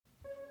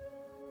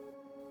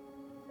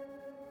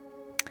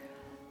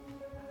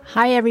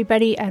Hi,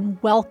 everybody, and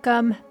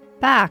welcome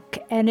back.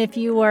 And if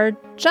you are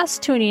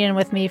just tuning in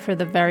with me for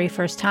the very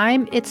first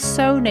time, it's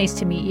so nice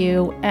to meet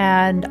you,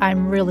 and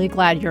I'm really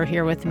glad you're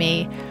here with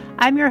me.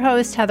 I'm your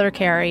host, Heather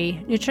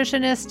Carey,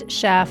 nutritionist,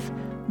 chef,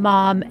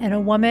 mom, and a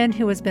woman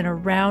who has been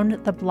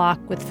around the block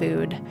with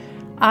food.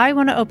 I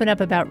want to open up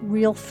about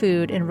real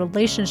food in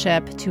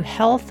relationship to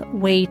health,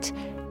 weight,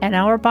 and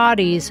our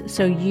bodies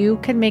so you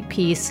can make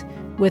peace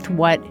with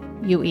what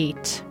you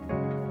eat.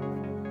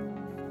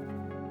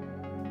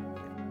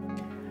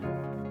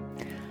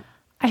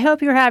 I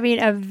hope you're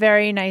having a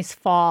very nice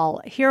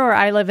fall. Here where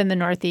I live in the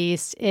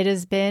Northeast, it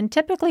has been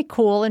typically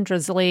cool and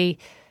drizzly.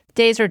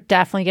 Days are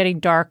definitely getting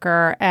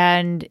darker,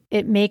 and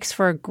it makes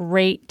for a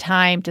great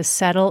time to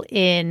settle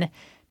in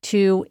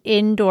to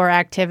indoor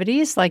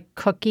activities like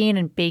cooking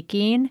and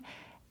baking,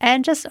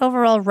 and just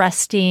overall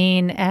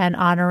resting and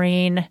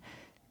honoring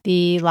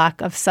the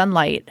lack of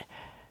sunlight.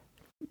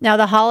 Now,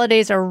 the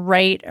holidays are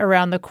right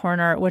around the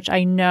corner, which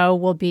I know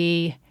will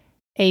be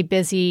a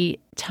busy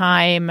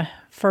time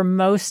for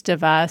most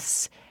of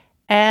us.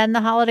 And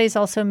the holidays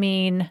also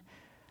mean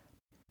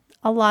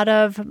a lot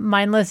of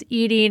mindless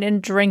eating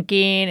and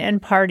drinking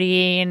and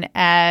partying.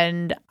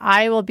 And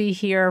I will be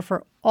here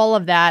for all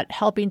of that,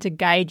 helping to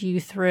guide you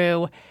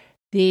through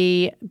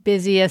the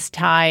busiest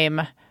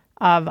time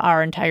of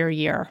our entire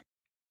year.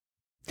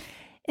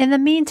 In the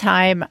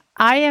meantime,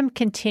 I am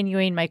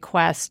continuing my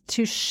quest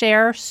to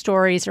share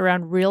stories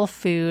around real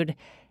food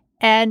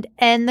and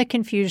end the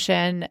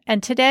confusion.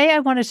 And today I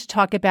wanted to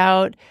talk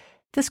about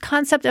this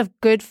concept of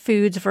good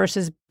foods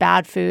versus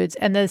bad foods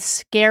and the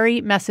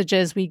scary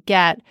messages we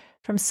get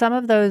from some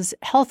of those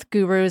health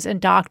gurus and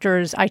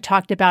doctors I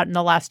talked about in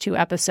the last two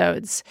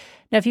episodes.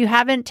 Now, if you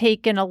haven't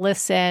taken a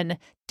listen,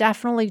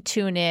 definitely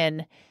tune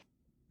in.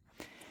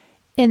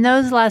 In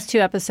those last two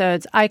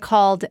episodes, I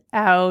called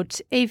out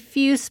a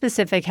few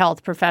specific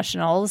health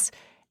professionals.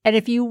 And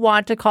if you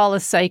want to call a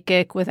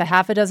psychic with a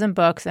half a dozen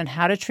books on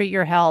how to treat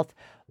your health,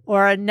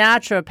 or a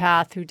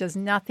naturopath who does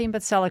nothing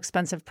but sell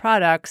expensive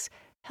products,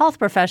 health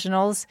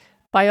professionals,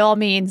 by all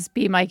means,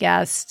 be my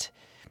guest.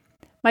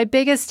 My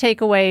biggest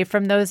takeaway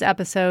from those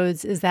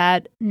episodes is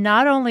that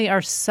not only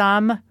are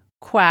some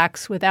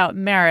quacks without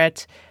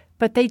merit,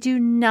 but they do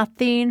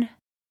nothing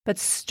but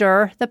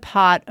stir the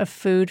pot of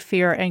food,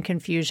 fear, and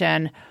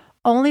confusion,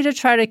 only to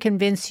try to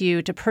convince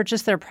you to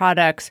purchase their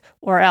products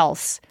or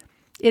else.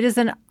 It is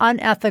an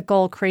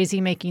unethical,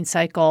 crazy-making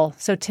cycle.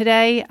 So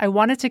today, I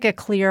wanted to get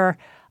clear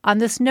on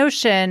this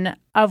notion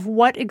of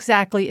what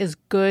exactly is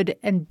good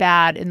and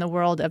bad in the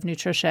world of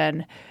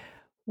nutrition,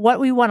 what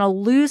we want to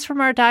lose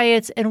from our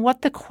diets, and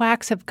what the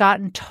quacks have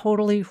gotten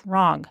totally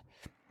wrong.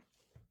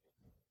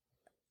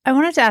 I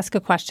wanted to ask a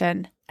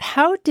question.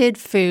 How did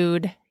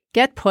food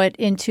get put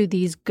into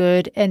these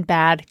good and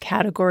bad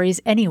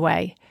categories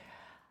anyway?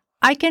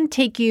 I can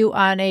take you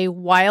on a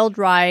wild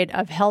ride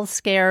of health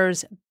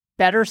scares,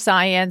 better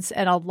science,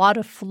 and a lot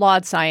of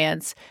flawed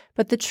science.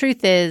 But the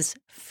truth is,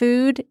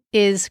 food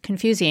is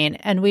confusing,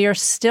 and we are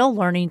still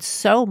learning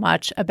so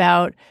much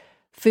about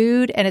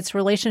food and its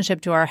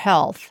relationship to our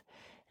health.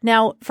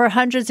 Now, for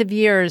hundreds of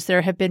years,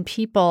 there have been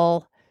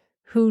people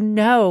who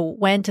know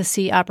when to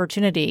see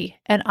opportunity,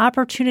 and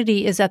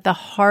opportunity is at the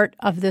heart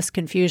of this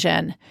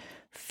confusion.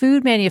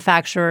 Food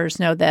manufacturers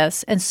know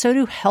this, and so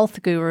do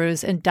health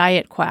gurus and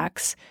diet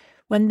quacks.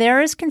 When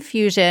there is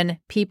confusion,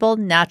 people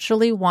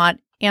naturally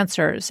want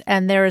answers,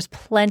 and there is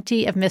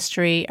plenty of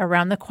mystery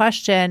around the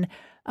question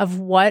of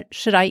what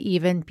should I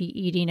even be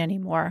eating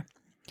anymore.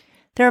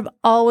 There have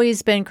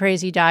always been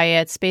crazy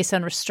diets based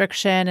on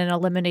restriction and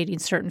eliminating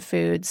certain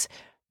foods,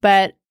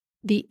 but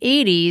the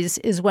 80s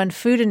is when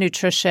food and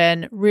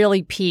nutrition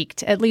really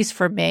peaked, at least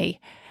for me.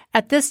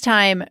 At this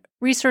time,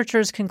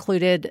 researchers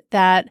concluded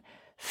that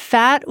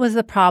fat was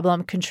the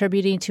problem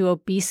contributing to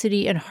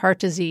obesity and heart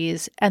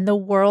disease, and the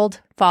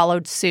world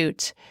followed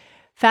suit.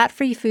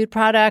 Fat-free food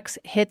products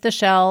hit the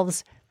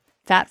shelves.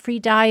 Fat-free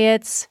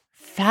diets,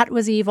 fat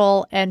was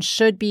evil and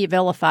should be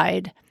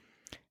vilified.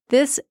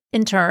 This,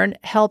 in turn,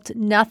 helped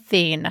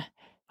nothing.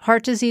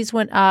 Heart disease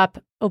went up,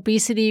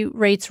 obesity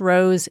rates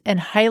rose, and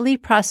highly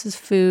processed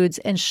foods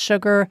and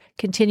sugar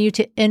continued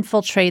to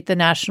infiltrate the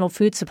national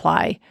food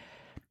supply.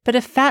 But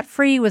if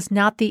fat-free was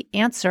not the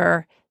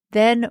answer,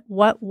 then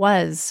what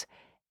was?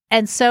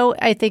 And so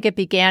I think it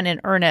began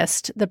in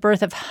earnest, the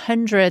birth of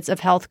hundreds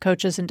of health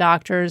coaches and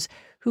doctors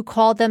who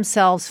called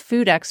themselves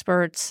food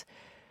experts.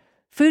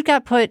 Food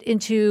got put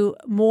into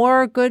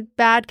more good,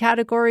 bad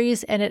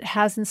categories, and it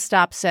hasn't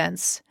stopped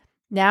since.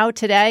 Now,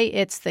 today,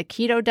 it's the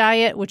keto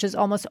diet, which is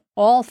almost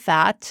all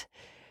fat.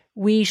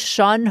 We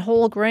shun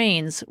whole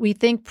grains. We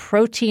think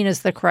protein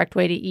is the correct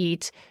way to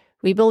eat.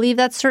 We believe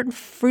that certain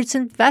fruits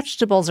and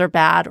vegetables are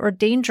bad or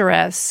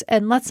dangerous.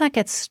 And let's not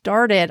get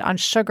started on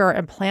sugar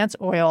and plant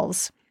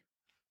oils.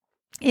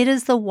 It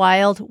is the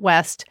wild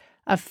west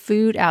of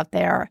food out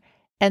there.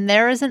 And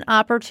there is an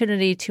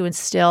opportunity to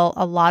instill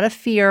a lot of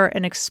fear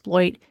and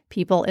exploit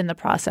people in the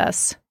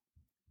process.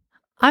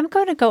 I'm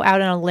going to go out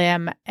on a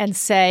limb and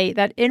say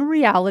that in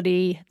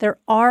reality, there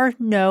are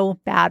no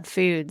bad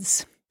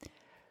foods.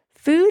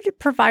 Food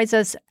provides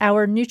us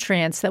our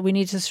nutrients that we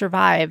need to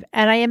survive,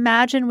 and I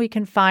imagine we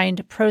can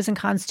find pros and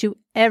cons to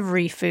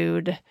every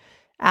food.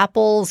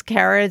 Apples,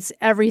 carrots,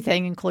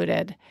 everything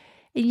included.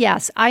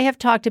 Yes, I have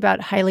talked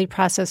about highly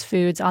processed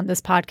foods on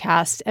this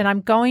podcast, and I'm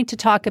going to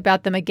talk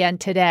about them again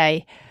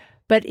today.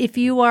 But if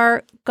you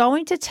are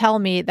going to tell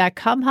me that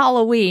come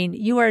Halloween,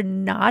 you are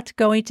not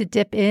going to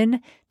dip in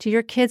to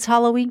your kids'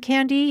 Halloween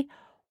candy,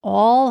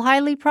 all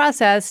highly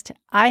processed,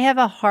 I have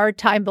a hard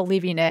time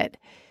believing it.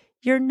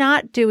 You're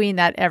not doing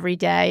that every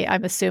day,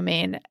 I'm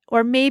assuming.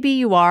 Or maybe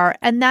you are,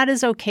 and that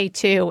is okay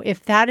too,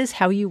 if that is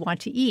how you want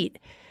to eat.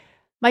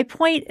 My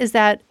point is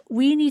that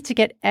we need to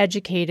get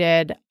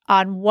educated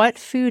on what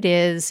food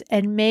is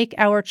and make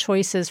our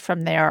choices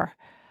from there.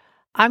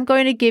 I'm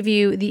going to give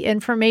you the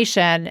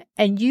information,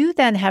 and you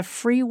then have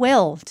free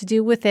will to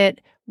do with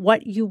it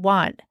what you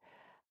want.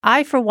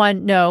 I, for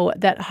one, know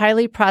that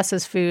highly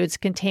processed foods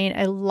contain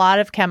a lot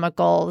of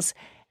chemicals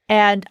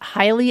and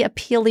highly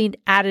appealing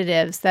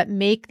additives that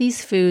make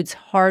these foods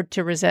hard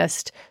to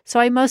resist.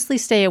 So I mostly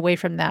stay away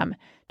from them,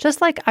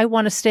 just like I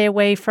want to stay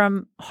away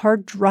from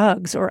hard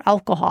drugs or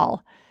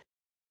alcohol.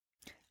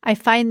 I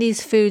find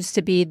these foods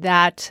to be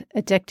that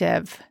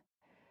addictive.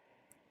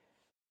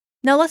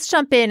 Now let's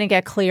jump in and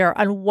get clear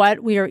on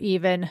what we are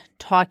even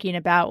talking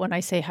about when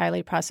I say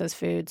highly processed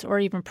foods or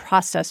even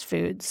processed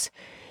foods.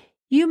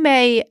 You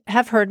may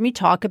have heard me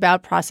talk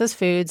about processed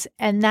foods,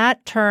 and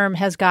that term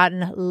has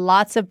gotten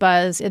lots of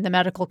buzz in the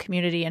medical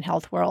community and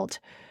health world.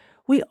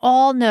 We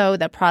all know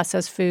that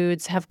processed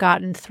foods have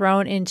gotten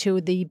thrown into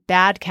the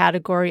bad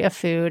category of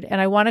food, and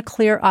I want to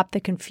clear up the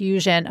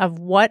confusion of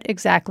what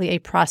exactly a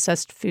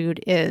processed food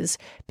is,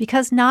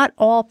 because not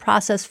all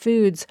processed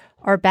foods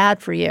are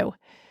bad for you.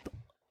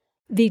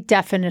 The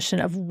definition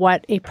of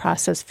what a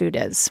processed food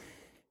is.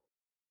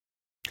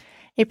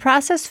 A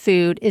processed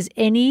food is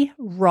any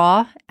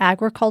raw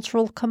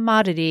agricultural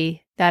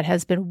commodity that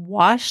has been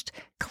washed,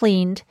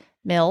 cleaned,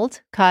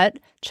 milled, cut,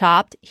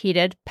 chopped,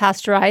 heated,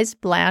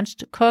 pasteurized,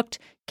 blanched, cooked,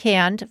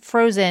 canned,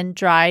 frozen,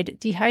 dried,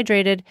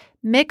 dehydrated,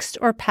 mixed,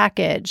 or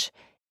packaged.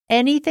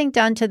 Anything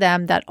done to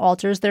them that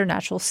alters their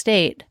natural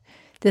state.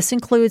 This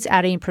includes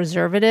adding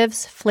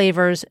preservatives,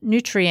 flavors,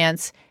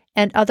 nutrients,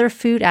 and other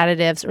food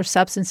additives or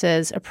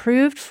substances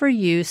approved for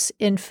use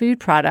in food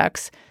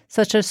products,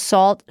 such as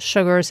salt,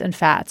 sugars, and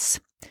fats.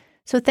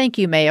 So thank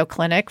you, Mayo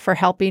Clinic, for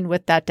helping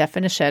with that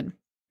definition.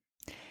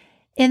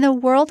 In the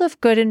world of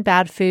good and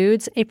bad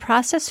foods, a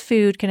processed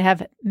food can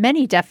have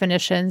many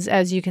definitions,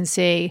 as you can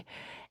see.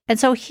 And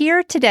so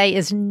here today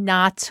is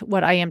not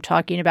what I am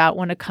talking about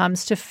when it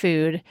comes to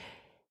food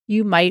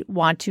you might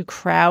want to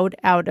crowd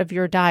out of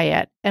your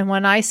diet. And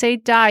when I say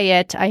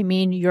diet, I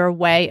mean your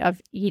way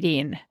of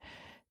eating,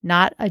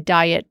 not a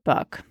diet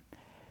book.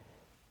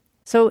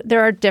 So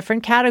there are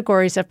different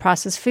categories of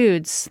processed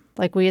foods,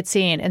 like we had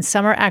seen, and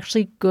some are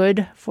actually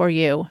good for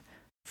you.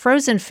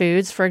 Frozen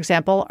foods, for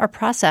example, are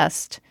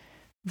processed.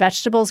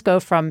 Vegetables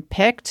go from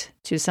picked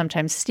to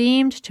sometimes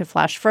steamed to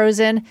flash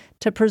frozen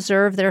to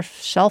preserve their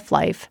shelf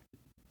life.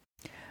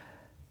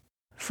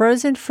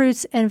 Frozen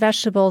fruits and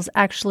vegetables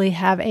actually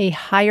have a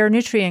higher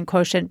nutrient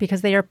quotient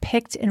because they are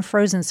picked and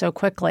frozen so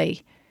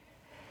quickly.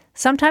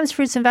 Sometimes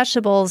fruits and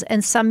vegetables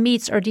and some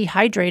meats are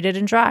dehydrated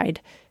and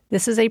dried.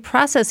 This is a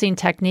processing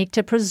technique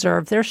to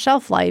preserve their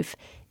shelf life.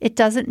 It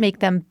doesn't make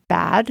them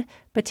bad,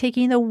 but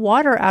taking the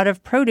water out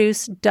of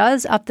produce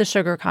does up the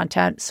sugar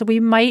content, so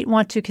we might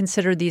want to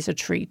consider these a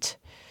treat.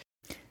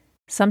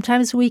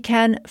 Sometimes we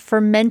can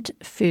ferment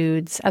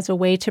foods as a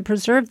way to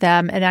preserve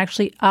them and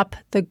actually up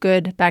the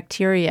good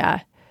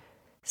bacteria.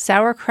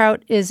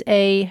 Sauerkraut is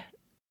a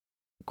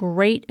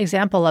great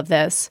example of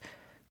this.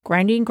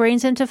 Grinding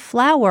grains into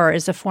flour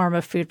is a form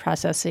of food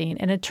processing,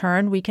 and in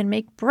turn, we can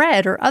make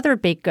bread or other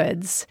baked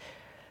goods.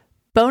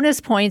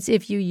 Bonus points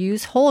if you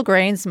use whole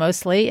grains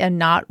mostly and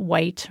not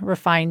white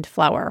refined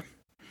flour.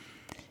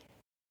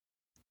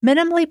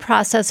 Minimally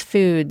processed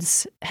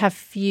foods have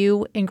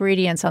few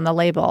ingredients on the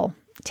label.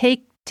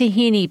 Take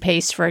tahini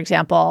paste, for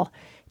example.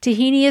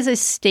 Tahini is a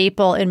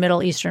staple in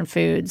Middle Eastern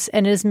foods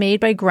and is made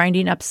by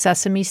grinding up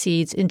sesame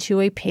seeds into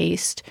a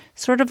paste,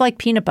 sort of like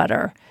peanut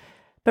butter.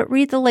 But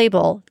read the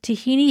label.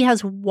 Tahini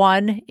has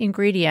one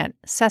ingredient,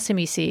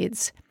 sesame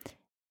seeds.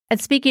 And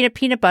speaking of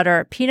peanut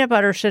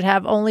butter should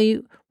have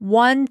only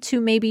 1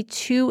 to maybe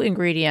 2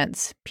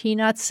 ingredients,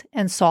 peanuts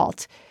and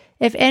salt.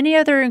 If any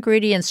other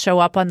ingredients show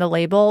up on the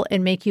label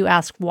and make you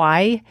ask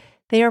why,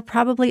 they are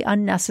probably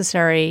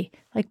unnecessary,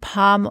 like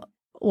palm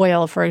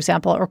oil, for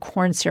example, or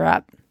corn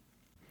syrup.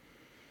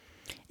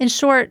 In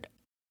short,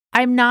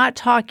 I'm not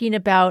talking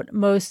about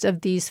most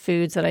of these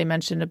foods that I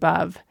mentioned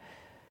above.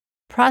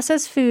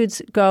 Processed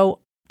foods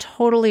go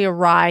totally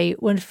awry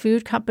when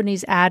food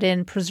companies add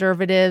in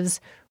preservatives,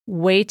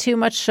 way too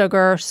much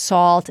sugar,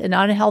 salt, and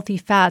unhealthy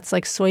fats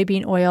like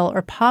soybean oil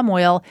or palm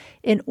oil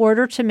in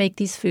order to make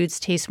these foods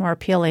taste more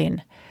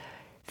appealing.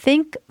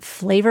 Think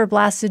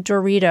flavor-blasted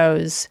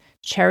Doritos,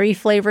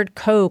 cherry-flavored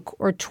Coke,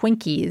 or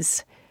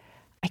Twinkies.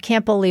 I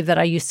can't believe that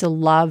I used to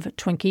love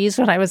Twinkies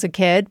when I was a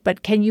kid,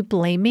 but can you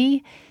blame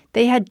me?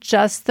 They had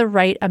just the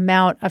right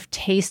amount of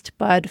taste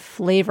bud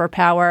flavor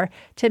power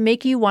to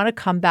make you want to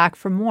come back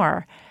for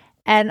more.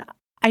 And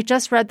I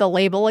just read the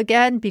label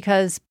again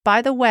because,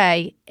 by the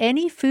way,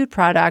 any food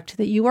product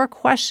that you are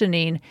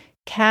questioning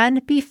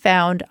can be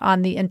found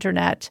on the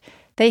internet.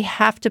 They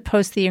have to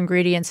post the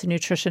ingredients and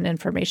nutrition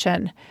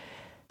information.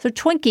 So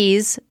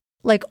Twinkies,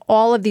 like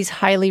all of these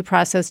highly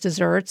processed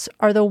desserts,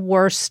 are the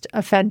worst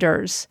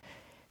offenders.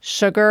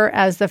 Sugar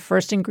as the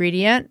first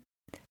ingredient,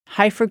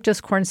 high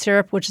fructose corn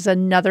syrup, which is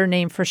another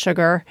name for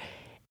sugar,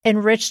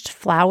 enriched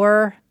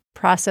flour,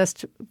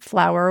 processed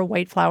flour,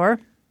 white flour.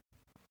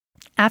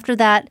 After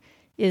that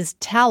is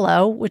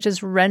tallow, which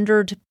is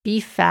rendered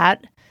beef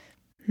fat.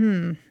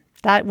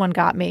 That one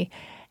got me.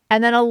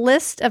 And then a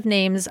list of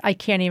names I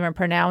can't even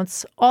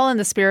pronounce, all in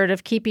the spirit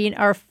of keeping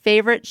our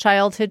favorite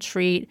childhood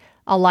treat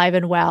alive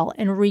and well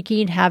and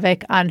wreaking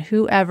havoc on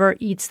whoever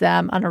eats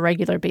them on a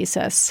regular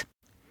basis.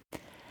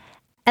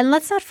 And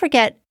let's not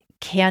forget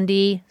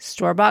candy,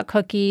 store-bought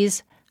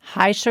cookies,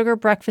 high-sugar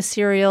breakfast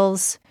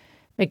cereals,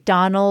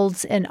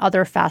 McDonald's, and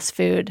other fast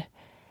food.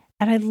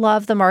 And I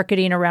love the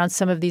marketing around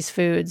some of these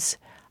foods.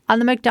 On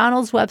the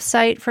McDonald's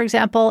website, for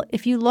example,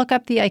 if you look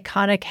up the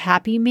iconic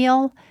Happy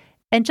Meal,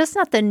 and just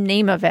not the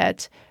name of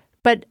it,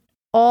 but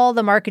all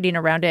the marketing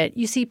around it,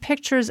 you see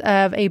pictures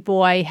of a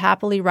boy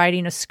happily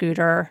riding a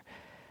scooter.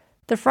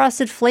 The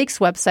Frosted Flakes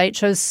website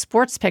shows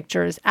sports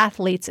pictures,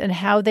 athletes, and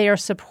how they are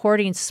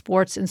supporting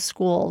sports in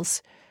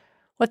schools.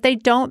 What they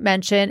don't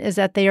mention is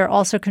that they are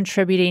also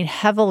contributing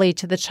heavily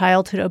to the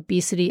childhood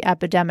obesity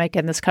epidemic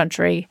in this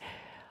country.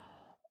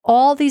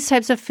 All these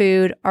types of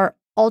food are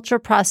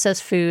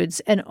ultra-processed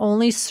foods and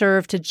only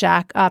serve to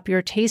jack up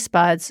your taste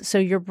buds so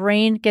your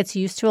brain gets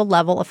used to a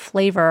level of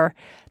flavor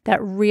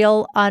that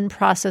real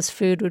unprocessed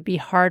food would be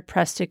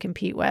hard-pressed to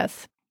compete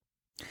with.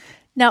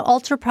 Now,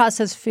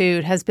 ultra-processed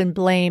food has been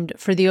blamed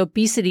for the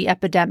obesity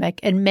epidemic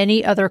and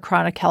many other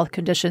chronic health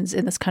conditions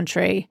in this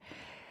country.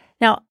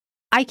 Now,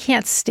 I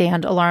can't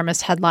stand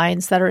alarmist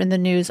headlines that are in the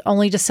news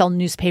only to sell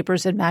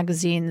newspapers and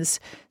magazines,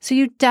 so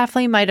you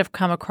definitely might have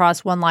come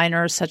across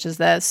one-liners such as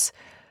this.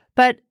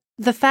 But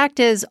the fact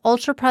is,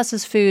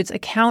 ultra-processed foods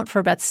account for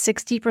about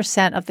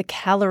 60% of the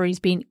calories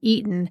being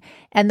eaten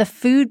and the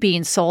food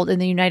being sold in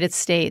the United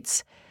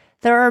States.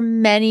 There are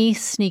many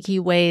sneaky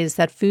ways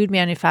that food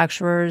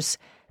manufacturers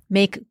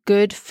make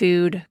good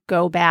food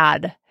go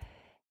bad.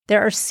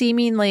 There are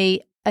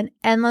seemingly an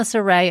endless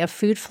array of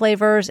food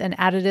flavors and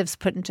additives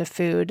put into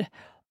food,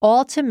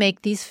 all to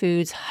make these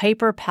foods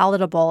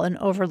hyper-palatable and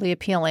overly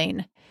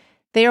appealing.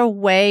 They are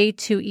way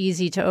too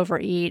easy to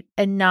overeat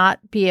and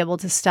not be able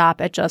to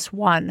stop at just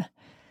one.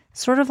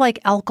 Sort of like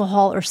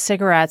alcohol or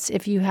cigarettes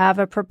if you have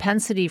a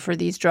propensity for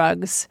these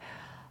drugs.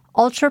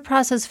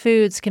 Ultra-processed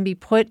foods can be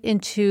put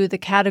into the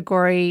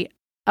category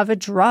of a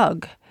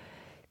drug.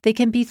 They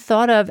can be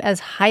thought of as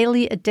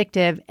highly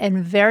addictive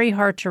and very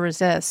hard to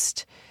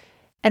resist.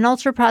 And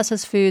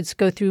ultra-processed foods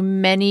go through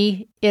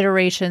many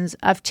iterations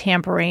of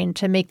tampering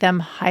to make them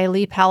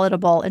highly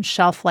palatable and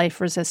shelf-life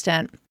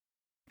resistant.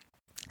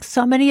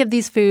 So many of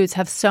these foods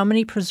have so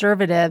many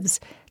preservatives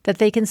that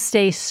they can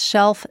stay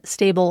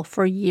shelf-stable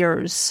for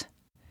years.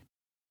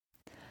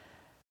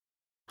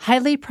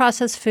 Highly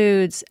processed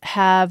foods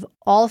have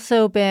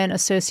also been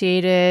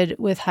associated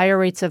with higher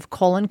rates of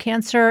colon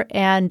cancer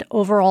and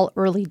overall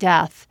early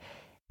death.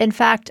 In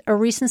fact, a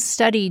recent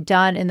study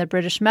done in the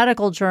British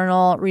Medical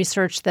Journal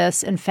researched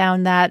this and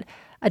found that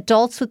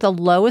adults with the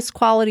lowest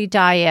quality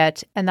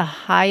diet and the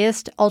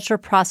highest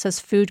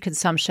ultra-processed food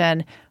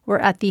consumption were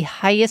at the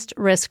highest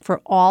risk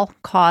for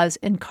all-cause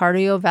and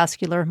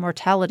cardiovascular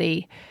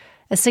mortality.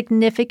 A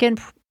significant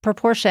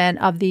proportion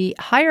of the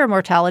higher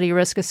mortality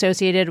risk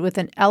associated with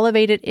an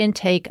elevated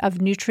intake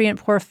of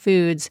nutrient-poor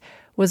foods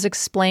was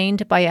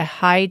explained by a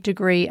high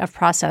degree of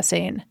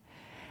processing.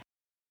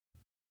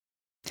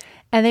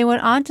 And they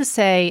went on to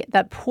say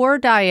that poor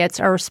diets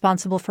are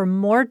responsible for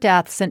more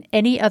deaths than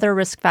any other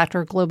risk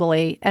factor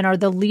globally and are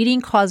the leading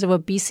cause of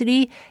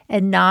obesity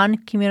and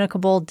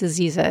non-communicable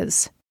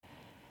diseases.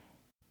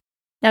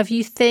 Now, if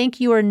you think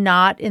you are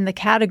not in the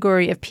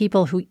category of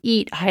people who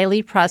eat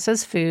highly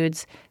processed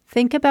foods,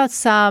 think about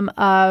some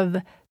of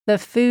the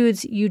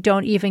foods you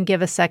don't even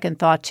give a second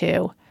thought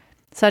to,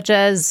 such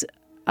as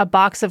a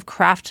box of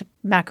Kraft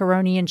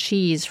macaroni and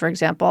cheese, for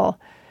example,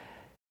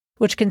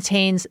 which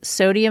contains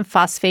sodium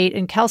phosphate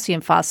and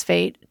calcium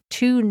phosphate,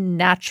 two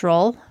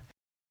natural,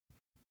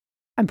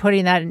 I'm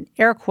putting that in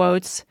air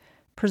quotes,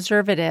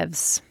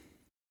 preservatives.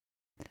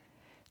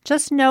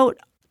 Just note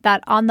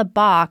that on the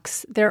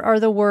box, there are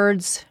the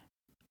words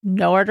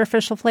no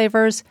artificial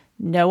flavors,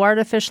 no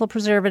artificial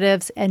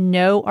preservatives, and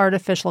no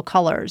artificial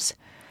colors.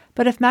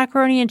 But if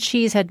macaroni and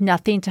cheese had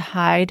nothing to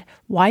hide,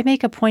 why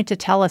make a point to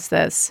tell us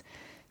this?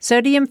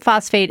 Sodium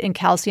phosphate and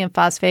calcium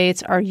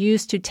phosphates are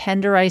used to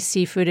tenderize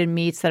seafood and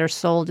meats that are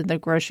sold in the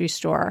grocery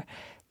store.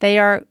 They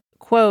are,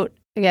 quote,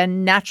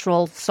 again,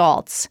 natural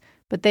salts,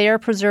 but they are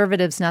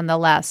preservatives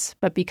nonetheless.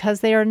 But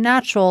because they are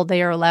natural,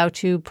 they are allowed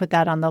to put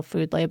that on the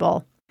food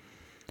label.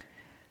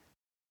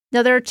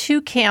 Now, there are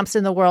two camps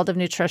in the world of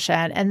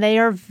nutrition, and they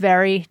are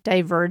very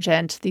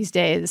divergent these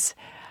days.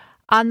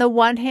 On the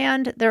one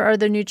hand, there are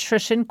the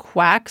nutrition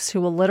quacks who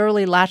will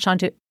literally latch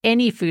onto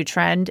any food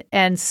trend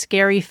and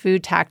scary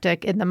food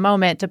tactic in the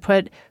moment to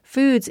put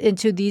foods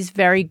into these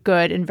very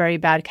good and very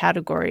bad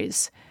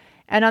categories.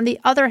 And on the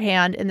other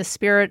hand, in the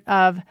spirit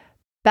of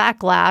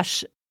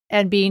backlash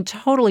and being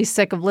totally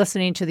sick of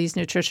listening to these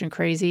nutrition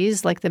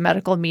crazies like the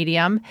medical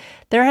medium,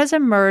 there has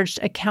emerged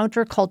a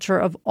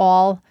counterculture of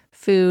all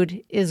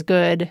food is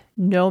good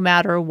no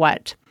matter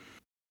what.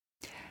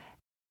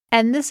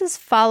 And this is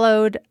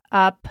followed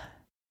up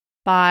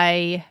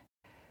by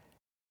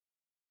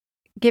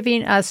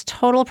giving us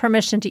total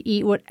permission to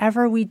eat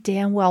whatever we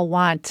damn well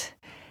want.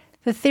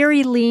 The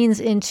theory leans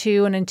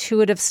into an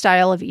intuitive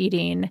style of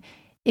eating.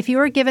 If you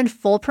are given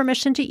full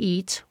permission to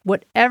eat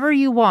whatever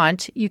you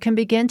want, you can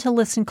begin to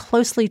listen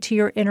closely to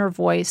your inner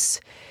voice.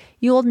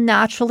 You will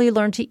naturally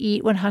learn to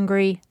eat when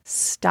hungry,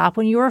 stop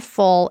when you are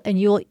full, and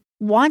you will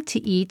want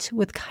to eat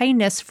with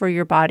kindness for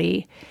your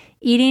body.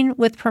 Eating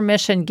with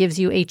permission gives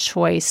you a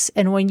choice,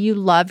 and when you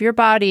love your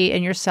body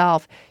and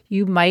yourself,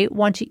 you might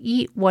want to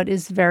eat what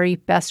is very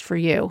best for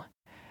you.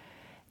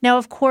 Now,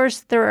 of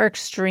course, there are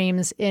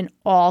extremes in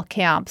all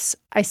camps.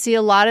 I see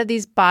a lot of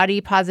these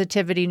body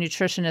positivity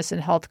nutritionists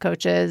and health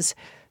coaches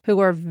who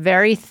are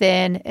very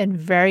thin and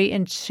very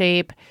in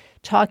shape,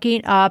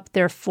 talking up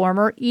their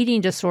former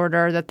eating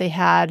disorder that they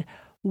had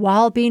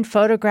while being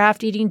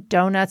photographed eating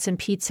donuts and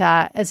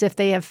pizza as if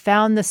they have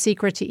found the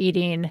secret to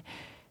eating,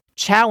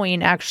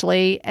 chowing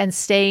actually, and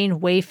staying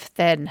waif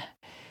thin.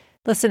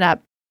 Listen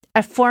up.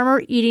 A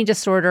former eating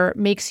disorder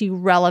makes you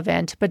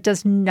relevant, but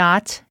does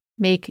not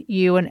make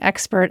you an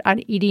expert on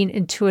eating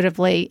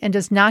intuitively and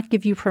does not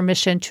give you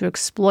permission to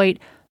exploit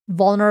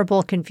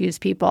vulnerable, confused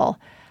people.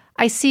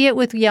 I see it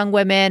with young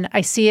women.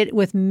 I see it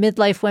with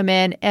midlife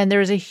women, and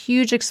there's a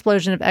huge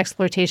explosion of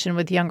exploitation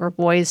with younger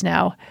boys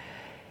now.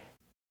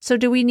 So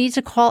do we need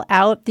to call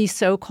out these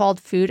so-called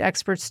food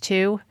experts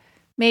too?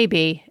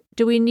 Maybe.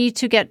 Do we need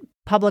to get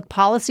public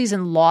policies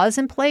and laws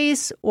in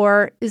place,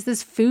 or is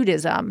this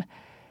foodism?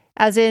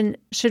 As in,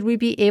 should we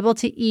be able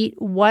to eat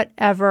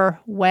whatever,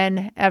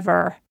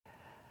 whenever?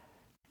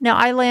 Now,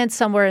 I land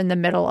somewhere in the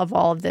middle of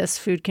all of this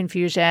food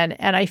confusion,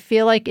 and I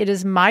feel like it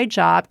is my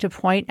job to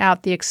point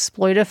out the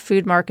exploitive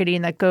food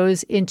marketing that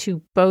goes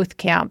into both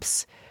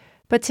camps.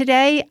 But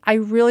today, I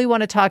really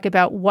want to talk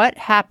about what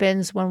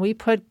happens when we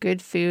put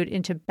good food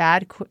into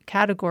bad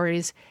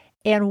categories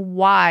and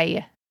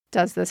why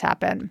does this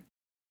happen.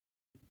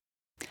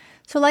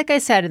 So like I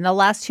said, in the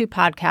last two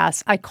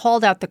podcasts, I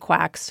called out the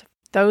quacks,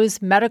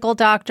 those medical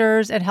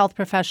doctors and health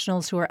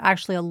professionals who are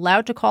actually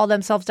allowed to call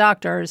themselves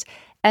doctors,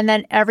 and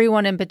then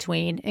everyone in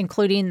between,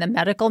 including the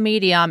medical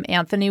medium,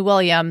 Anthony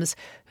Williams,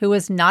 who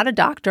is not a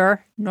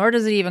doctor, nor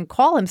does he even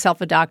call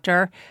himself a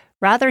doctor.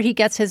 Rather, he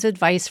gets his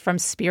advice from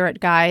spirit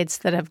guides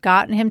that have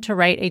gotten him to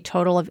write a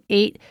total of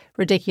 8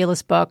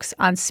 ridiculous books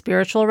on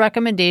spiritual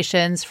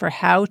recommendations for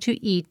how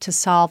to eat to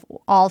solve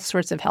all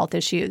sorts of health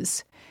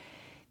issues.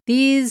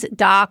 These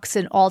docs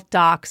and alt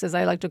docs, as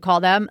I like to call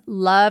them,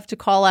 love to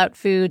call out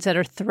foods that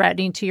are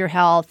threatening to your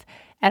health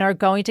and are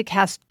going to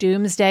cast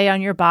doomsday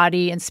on your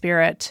body and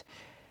spirit.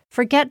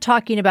 Forget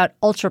talking about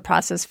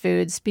ultra-processed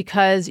foods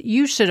because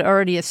you should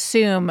already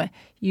assume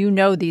you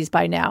know these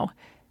by now.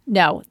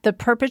 No, the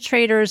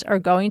perpetrators are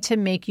going to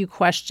make you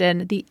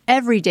question the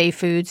everyday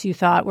foods you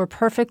thought were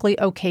perfectly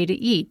okay to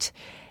eat.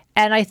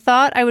 And I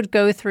thought I would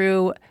go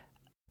through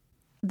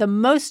the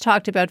most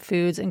talked about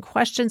foods and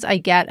questions I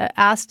get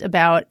asked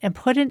about and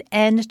put an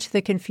end to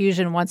the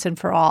confusion once and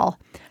for all.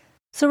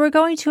 So we're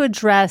going to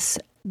address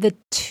the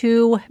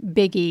two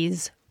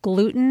biggies,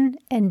 gluten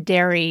and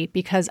dairy,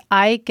 because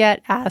I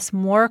get asked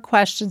more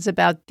questions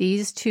about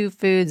these two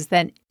foods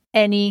than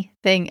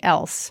anything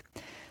else.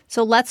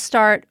 So let's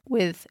start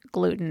with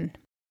gluten.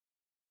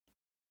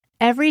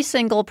 Every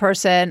single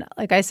person,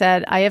 like I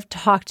said, I have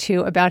talked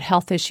to about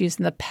health issues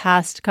in the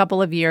past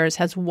couple of years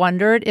has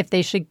wondered if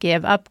they should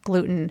give up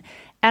gluten.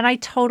 And I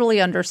totally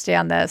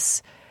understand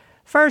this.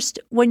 First,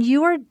 when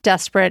you are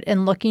desperate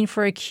and looking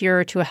for a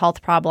cure to a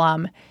health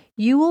problem,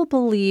 you will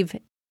believe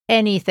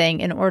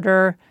anything in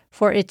order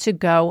for it to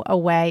go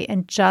away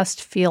and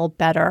just feel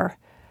better.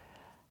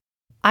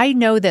 I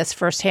know this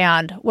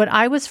firsthand. When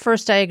I was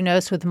first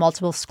diagnosed with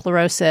multiple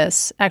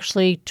sclerosis,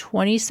 actually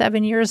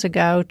 27 years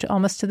ago,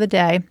 almost to the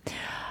day,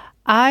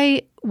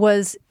 I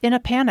was in a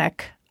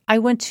panic. I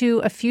went to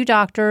a few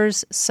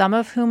doctors, some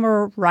of whom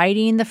were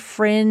riding the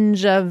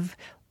fringe of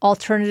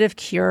alternative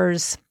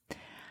cures.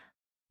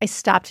 I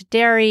stopped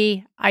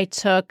dairy. I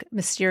took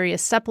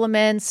mysterious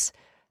supplements,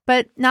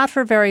 but not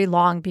for very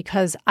long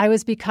because I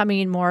was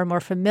becoming more and more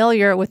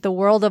familiar with the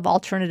world of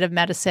alternative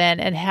medicine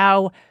and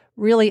how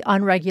really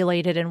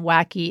unregulated and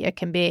wacky it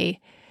can be.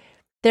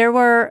 There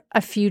were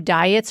a few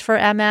diets for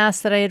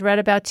MS that I had read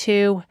about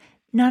too.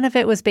 None of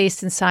it was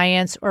based in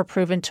science or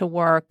proven to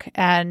work,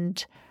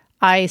 and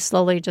I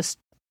slowly just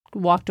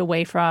walked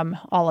away from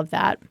all of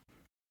that.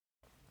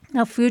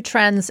 Now, food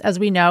trends, as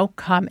we know,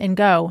 come and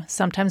go,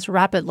 sometimes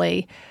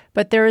rapidly,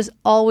 but there is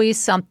always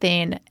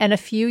something. And a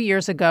few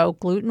years ago,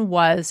 gluten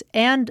was,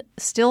 and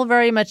still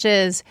very much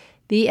is,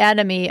 the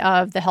enemy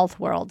of the health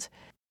world.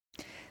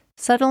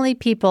 Suddenly,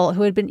 people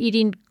who had been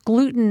eating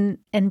gluten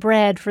and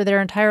bread for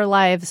their entire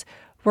lives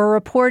were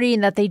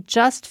reporting that they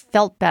just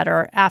felt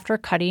better after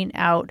cutting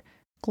out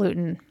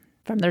gluten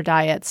from their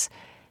diets.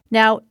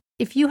 Now,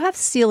 if you have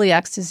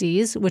celiac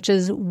disease, which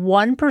is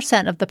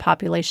 1% of the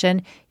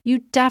population, you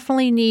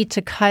definitely need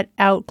to cut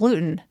out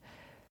gluten.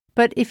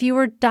 But if you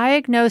were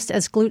diagnosed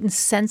as gluten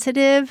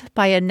sensitive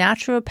by a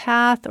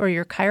naturopath or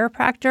your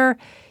chiropractor,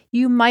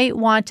 you might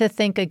want to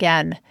think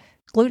again.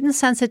 Gluten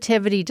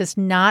sensitivity does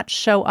not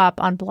show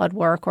up on blood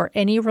work or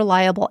any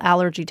reliable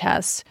allergy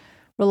tests.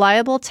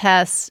 Reliable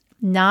tests,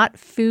 not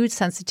food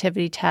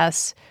sensitivity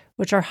tests,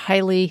 which are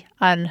highly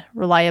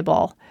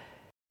unreliable.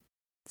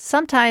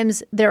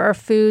 Sometimes there are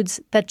foods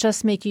that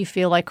just make you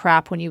feel like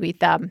crap when you eat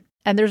them,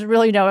 and there's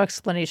really no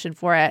explanation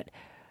for it.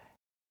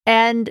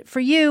 And for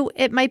you,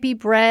 it might be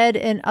bread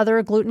and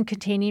other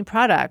gluten-containing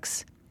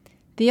products.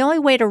 The only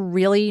way to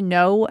really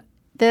know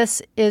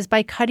this is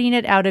by cutting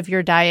it out of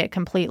your diet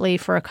completely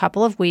for a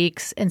couple of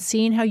weeks and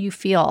seeing how you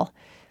feel.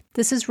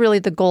 This is really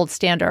the gold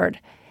standard.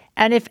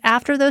 And if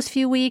after those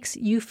few weeks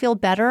you feel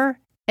better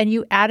and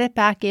you add it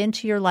back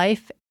into your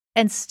life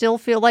and still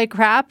feel like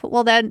crap,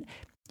 well then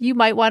you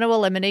might want to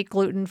eliminate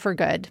gluten for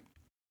good.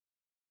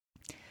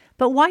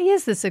 But why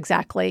is this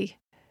exactly?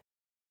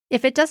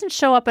 If it doesn't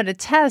show up on a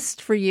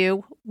test for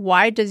you,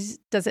 why does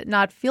it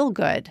not feel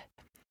good?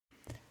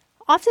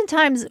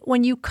 Oftentimes,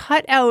 when you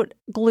cut out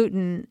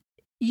gluten,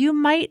 you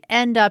might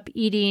end up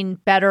eating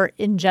better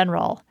in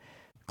general.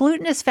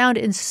 Gluten is found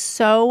in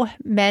so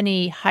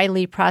many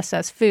highly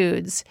processed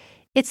foods.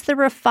 It's the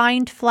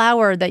refined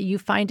flour that you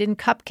find in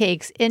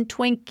cupcakes, in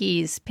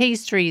Twinkies,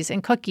 pastries,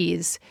 and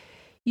cookies.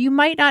 You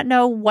might not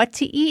know what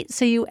to eat,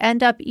 so you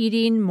end up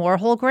eating more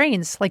whole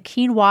grains like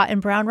quinoa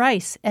and brown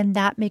rice, and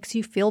that makes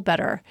you feel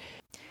better.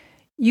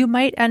 You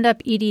might end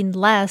up eating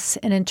less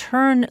and in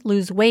turn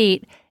lose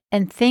weight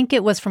and think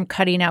it was from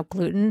cutting out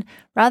gluten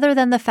rather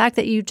than the fact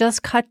that you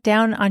just cut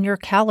down on your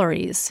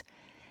calories.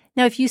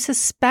 Now, if you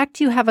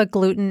suspect you have a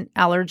gluten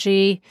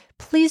allergy,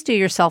 please do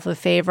yourself a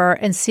favor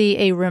and see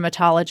a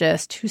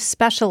rheumatologist who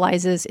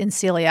specializes in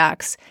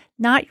celiacs,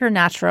 not your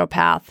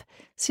naturopath.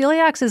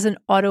 Celiac is an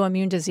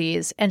autoimmune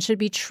disease and should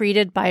be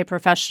treated by a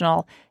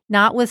professional,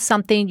 not with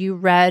something you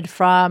read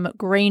from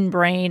Grain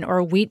Brain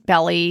or Wheat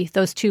Belly,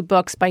 those two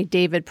books by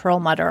David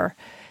Perlmutter.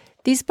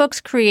 These books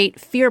create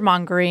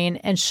fear-mongering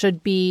and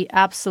should be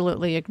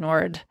absolutely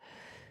ignored.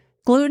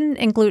 Gluten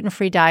and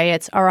gluten-free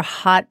diets are a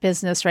hot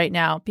business right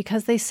now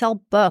because they sell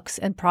books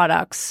and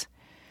products.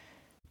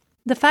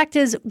 The fact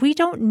is, we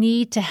don't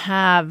need to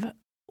have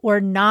or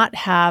not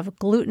have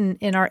gluten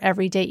in our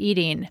everyday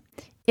eating.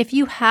 If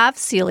you have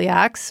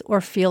celiacs or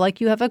feel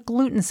like you have a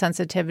gluten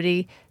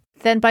sensitivity,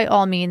 then by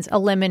all means,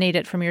 eliminate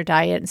it from your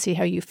diet and see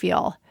how you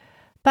feel.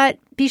 But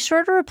be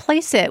sure to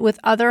replace it with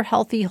other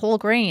healthy whole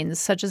grains,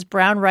 such as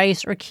brown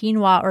rice or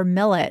quinoa or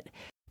millet.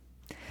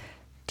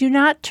 Do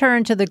not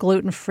turn to the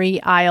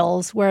gluten-free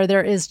aisles where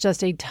there is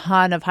just a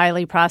ton of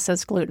highly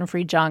processed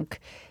gluten-free junk.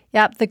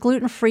 Yep, the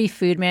gluten-free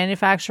food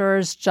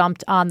manufacturers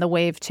jumped on the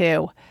wave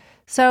too.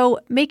 So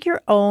make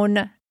your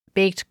own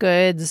baked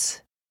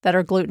goods that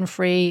are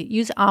gluten-free.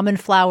 Use almond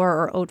flour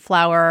or oat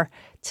flour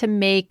to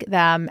make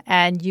them,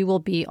 and you will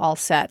be all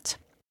set.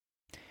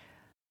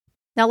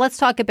 Now let's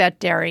talk about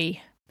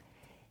dairy.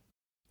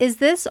 Is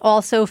this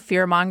also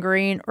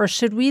fear-mongering, or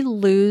should we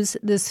lose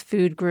this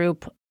food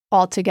group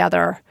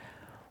altogether?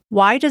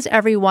 Why does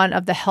every one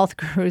of the health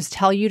gurus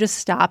tell you to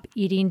stop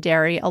eating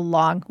dairy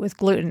along with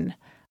gluten?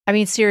 I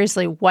mean,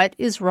 seriously, what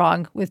is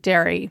wrong with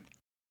dairy?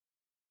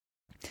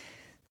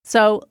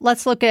 So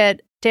let's look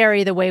at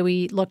dairy the way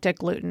we looked at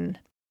gluten.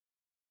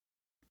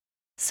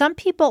 Some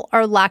people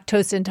are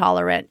lactose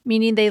intolerant,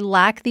 meaning they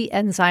lack the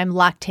enzyme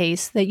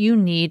lactase that you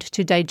need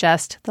to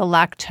digest the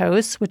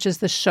lactose, which is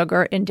the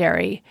sugar in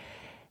dairy.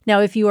 Now,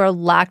 if you are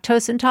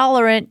lactose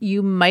intolerant,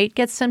 you might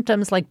get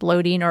symptoms like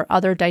bloating or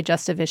other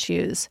digestive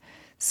issues.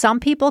 Some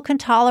people can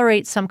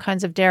tolerate some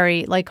kinds of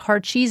dairy, like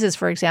hard cheeses,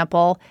 for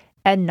example,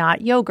 and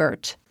not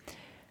yogurt.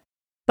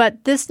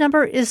 But this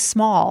number is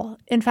small.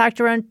 In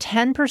fact, around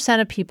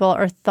 10% of people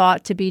are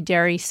thought to be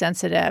dairy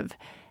sensitive.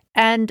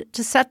 And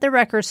to set the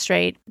record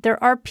straight,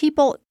 there are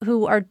people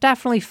who are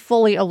definitely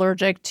fully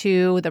allergic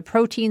to the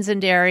proteins in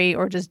dairy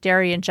or just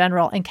dairy in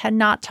general and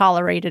cannot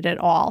tolerate it at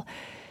all.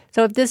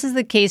 So if this is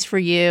the case for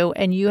you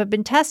and you have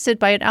been tested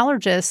by an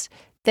allergist,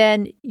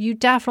 then you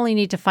definitely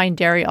need to find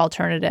dairy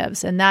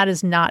alternatives, and that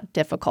is not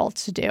difficult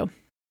to do.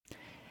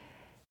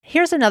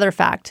 Here's another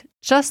fact.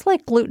 Just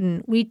like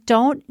gluten, we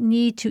don't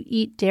need to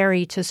eat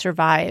dairy to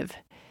survive.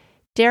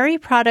 Dairy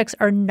products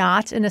are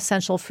not an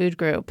essential food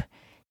group.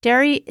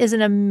 Dairy is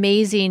an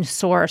amazing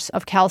source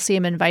of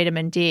calcium and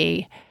vitamin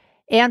D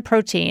and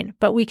protein,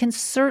 but we can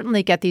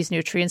certainly get these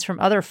nutrients from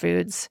other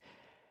foods.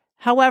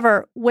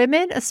 However,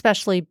 women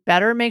especially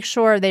better make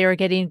sure they are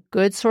getting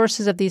good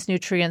sources of these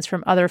nutrients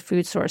from other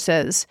food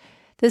sources.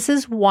 This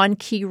is one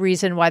key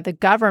reason why the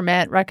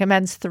government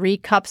recommends 3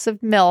 cups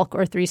of milk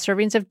or 3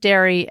 servings of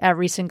dairy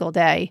every single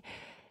day.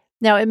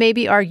 Now, it may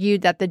be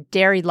argued that the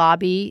dairy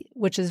lobby,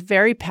 which is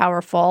very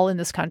powerful in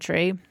this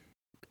country,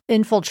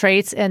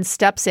 infiltrates and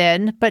steps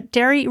in, but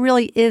dairy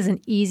really is an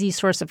easy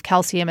source of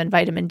calcium and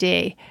vitamin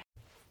D.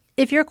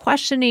 If you're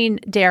questioning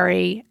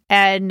dairy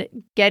and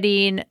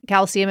getting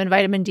calcium and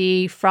vitamin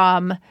D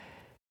from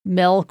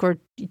milk or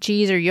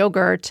cheese or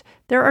yogurt,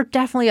 there are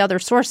definitely other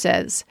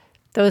sources.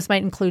 Those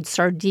might include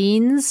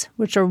sardines,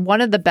 which are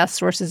one of the best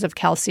sources of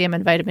calcium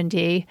and vitamin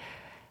D.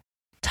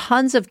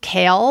 Tons of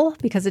kale,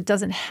 because it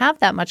doesn't have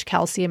that much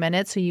calcium in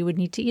it, so you would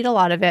need to eat a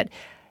lot of it.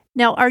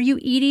 Now, are you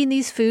eating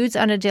these foods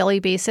on a daily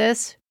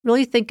basis?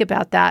 Really think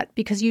about that,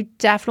 because you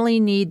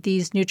definitely need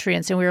these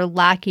nutrients, and we are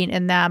lacking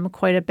in them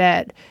quite a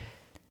bit.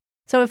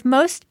 So if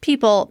most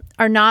people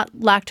are not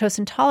lactose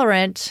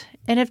intolerant,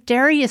 and if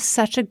dairy is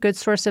such a good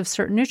source of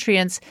certain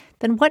nutrients,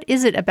 then what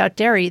is it about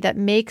dairy that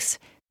makes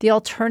the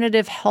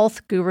alternative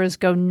health gurus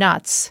go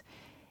nuts?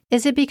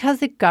 Is it because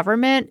the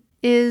government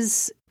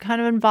is kind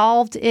of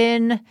involved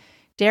in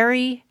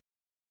dairy?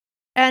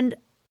 And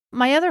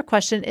my other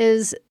question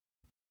is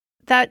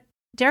that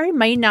dairy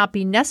might not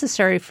be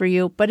necessary for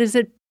you, but is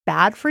it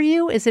bad for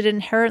you? Is it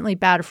inherently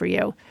bad for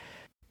you?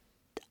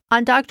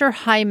 On Dr.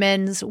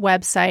 Hyman's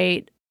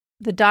website,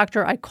 the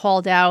doctor I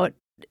called out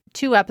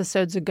 2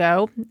 episodes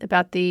ago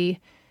about the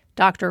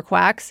Dr.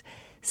 Quacks,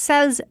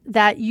 says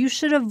that you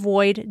should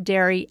avoid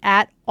dairy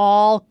at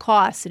all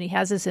costs. And he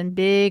has this in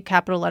big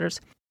capital letters.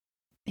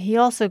 He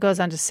also goes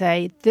on to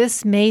say,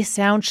 this may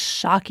sound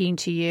shocking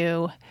to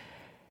you,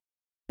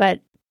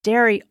 but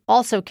dairy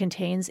also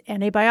contains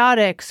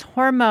antibiotics,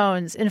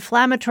 hormones,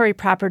 inflammatory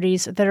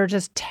properties that are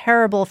just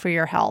terrible for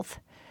your health.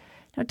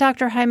 Now,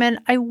 Dr. Hyman,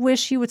 I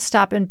wish you would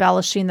stop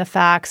embellishing the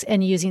facts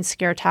and using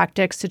scare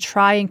tactics to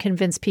try and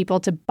convince people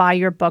to buy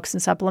your books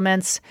and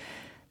supplements.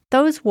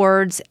 Those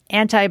words,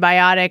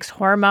 antibiotics,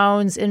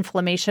 hormones,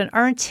 inflammation,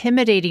 are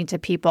intimidating to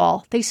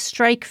people. They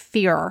strike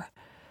fear.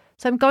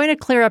 So I'm going to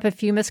clear up a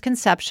few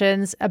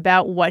misconceptions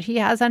about what he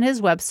has on his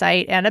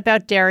website and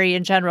about dairy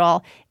in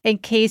general, in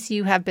case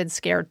you have been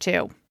scared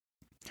too.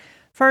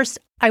 First,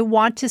 I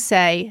want to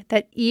say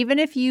that even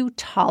if you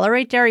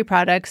tolerate dairy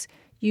products,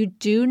 you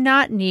do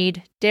not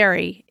need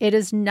dairy. It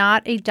is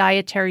not a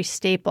dietary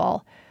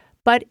staple,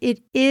 but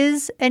it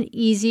is an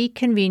easy,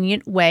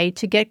 convenient way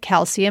to get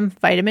calcium,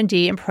 vitamin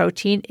D, and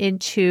protein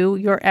into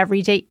your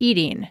everyday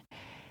eating.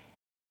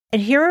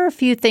 And here are a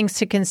few things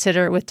to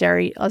consider with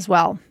dairy as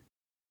well.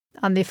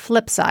 On the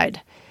flip side,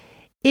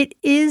 it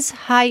is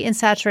high in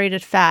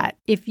saturated fat.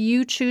 If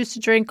you choose to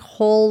drink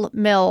whole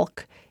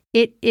milk,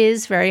 it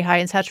is very high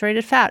in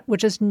saturated fat,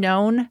 which is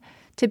known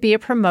to be a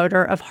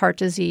promoter of heart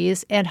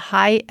disease and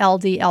high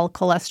LDL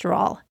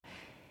cholesterol.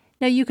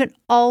 Now, you can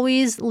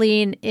always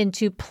lean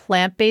into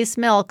plant-based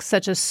milk,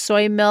 such as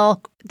soy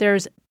milk.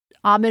 There's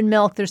almond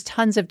milk. There's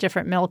tons of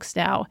different milks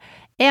now.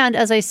 And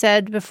as I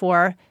said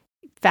before,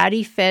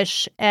 fatty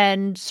fish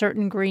and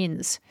certain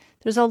greens.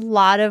 There's a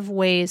lot of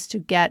ways to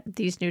get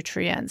these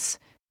nutrients,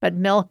 but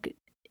milk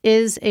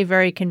is a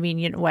very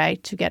convenient way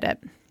to get it.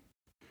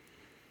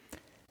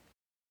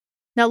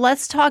 Now,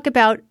 let's talk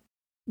about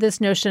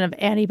this notion of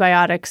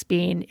antibiotics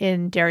being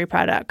in dairy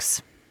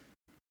products.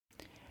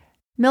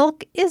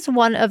 Milk is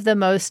one of the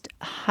most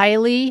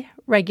highly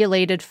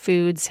regulated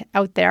foods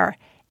out there,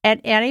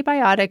 and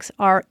antibiotics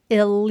are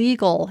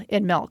illegal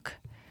in milk.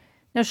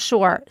 Now,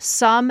 sure,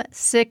 some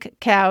sick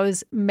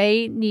cows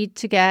may need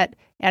to get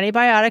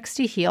antibiotics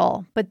to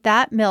heal, but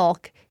that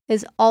milk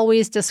is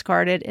always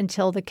discarded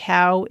until the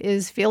cow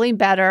is feeling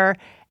better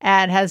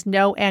and has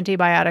no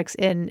antibiotics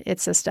in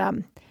its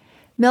system.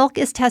 Milk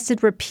is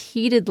tested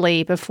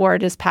repeatedly before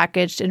it is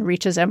packaged and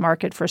reaches a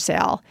market for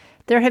sale.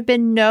 There have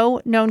been no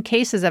known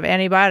cases of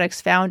antibiotics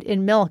found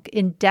in milk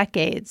in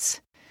decades.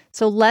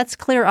 So let's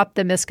clear up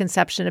the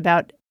misconception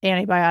about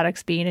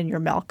antibiotics being in your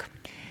milk.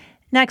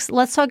 Next,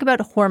 let's talk about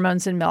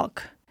hormones in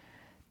milk.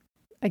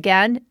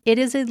 Again, it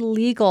is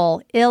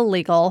illegal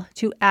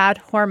to add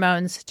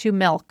hormones to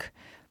milk.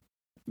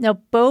 Now,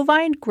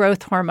 bovine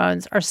growth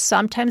hormones are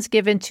sometimes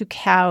given to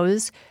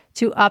cows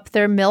to up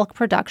their milk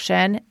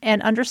production,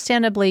 and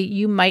understandably,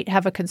 you might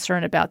have a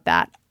concern about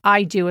that.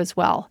 I do as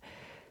well.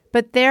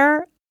 But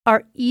there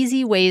are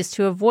easy ways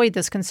to avoid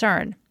this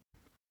concern.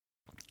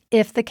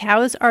 If the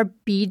cows are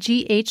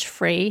BGH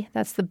free,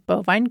 that's the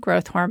bovine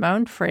growth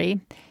hormone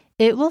free,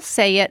 it will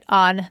say it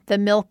on the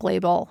milk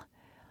label.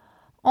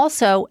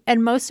 Also,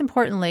 and most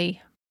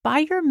importantly, buy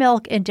your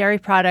milk and dairy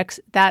products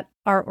that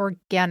are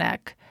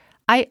organic.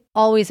 I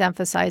always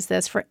emphasize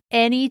this for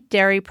any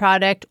dairy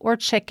product or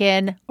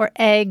chicken or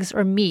eggs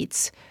or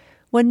meats.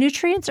 When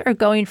nutrients are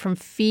going from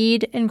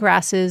feed and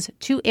grasses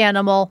to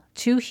animal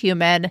to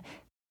human,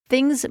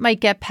 things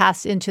might get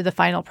passed into the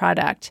final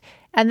product.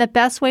 And the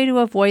best way to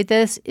avoid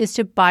this is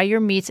to buy your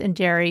meats and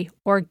dairy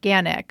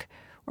organic.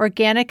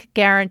 Organic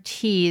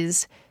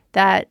guarantees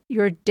that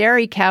your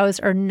dairy cows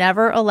are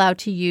never allowed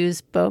to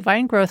use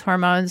bovine growth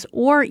hormones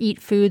or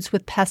eat foods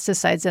with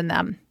pesticides in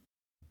them.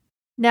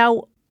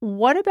 Now,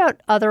 what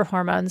about other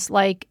hormones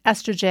like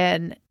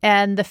estrogen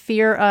and the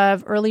fear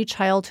of early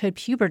childhood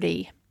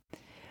puberty?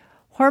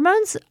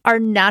 Hormones are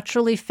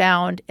naturally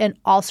found in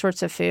all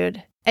sorts of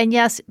food. And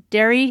yes,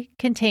 dairy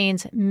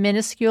contains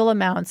minuscule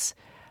amounts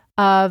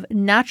of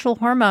natural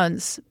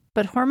hormones,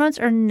 but hormones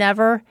are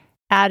never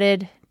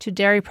added to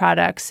dairy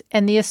products,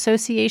 and the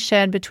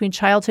association between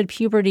childhood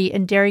puberty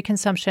and dairy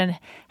consumption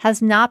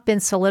has not been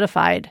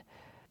solidified.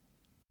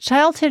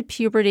 Childhood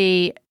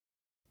puberty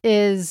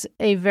is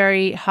a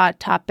very hot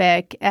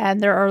topic,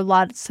 and there are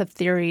lots of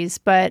theories,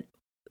 but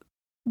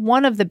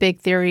one of the big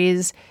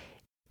theories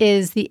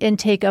is the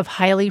intake of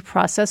highly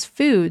processed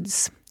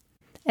foods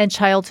and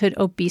childhood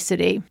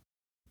obesity.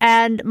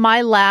 And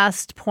my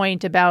last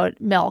point about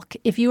milk,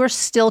 if you are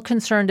still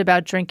concerned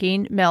about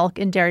drinking milk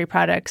and dairy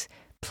products,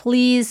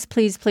 please,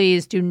 please,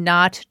 please do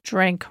not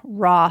drink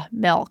raw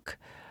milk.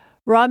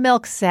 Raw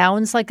milk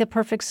sounds like a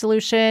perfect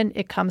solution.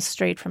 It comes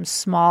straight from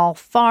small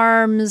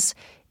farms.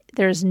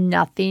 There's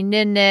nothing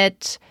in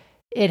it.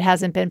 It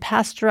hasn't been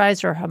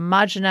pasteurized or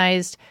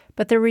homogenized.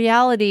 But the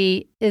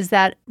reality is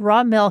that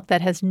raw milk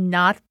that has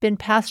not been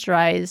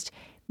pasteurized,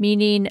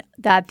 meaning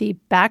that the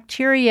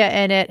bacteria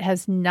in it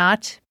has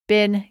not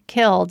been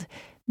killed,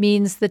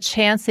 means the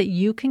chance that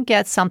you can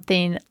get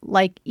something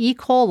like E.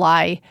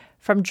 coli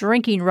from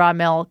drinking raw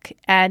milk,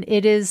 and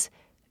it is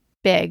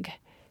big.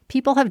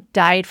 People have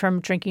died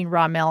from drinking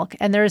raw milk,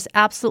 and there is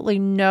absolutely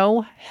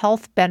no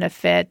health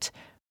benefit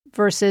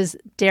versus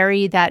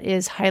dairy that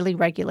is highly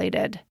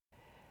regulated.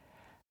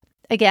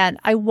 Again,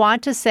 I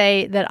want to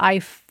say that I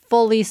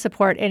fully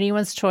support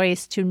anyone's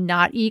choice to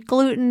not eat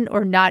gluten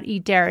or not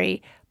eat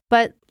dairy,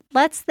 but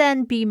let's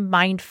then be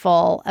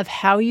mindful of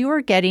how you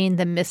are getting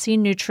the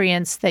missing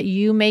nutrients that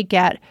you may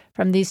get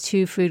from these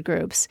two food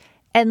groups.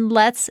 And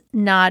let's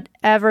not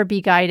ever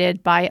be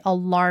guided by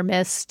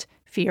alarmist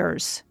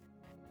fears.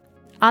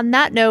 On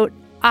that note,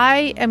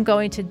 I am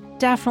going to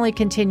definitely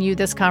continue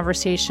this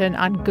conversation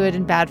on good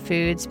and bad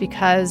foods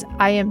because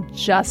I am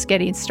just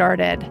getting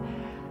started.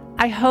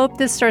 I hope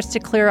this starts to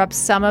clear up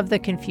some of the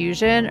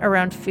confusion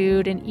around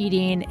food and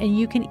eating, and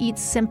you can eat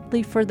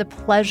simply for the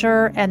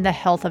pleasure and the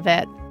health of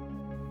it.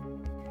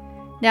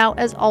 Now,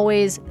 as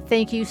always,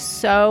 thank you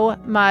so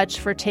much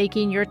for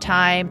taking your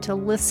time to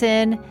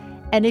listen.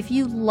 And if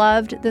you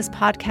loved this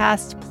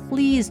podcast,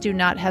 please do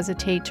not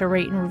hesitate to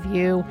rate and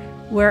review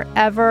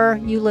wherever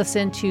you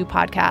listen to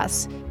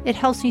podcasts. It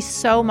helps me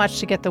so much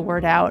to get the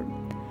word out.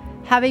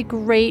 Have a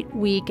great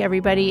week,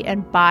 everybody,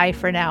 and bye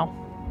for now.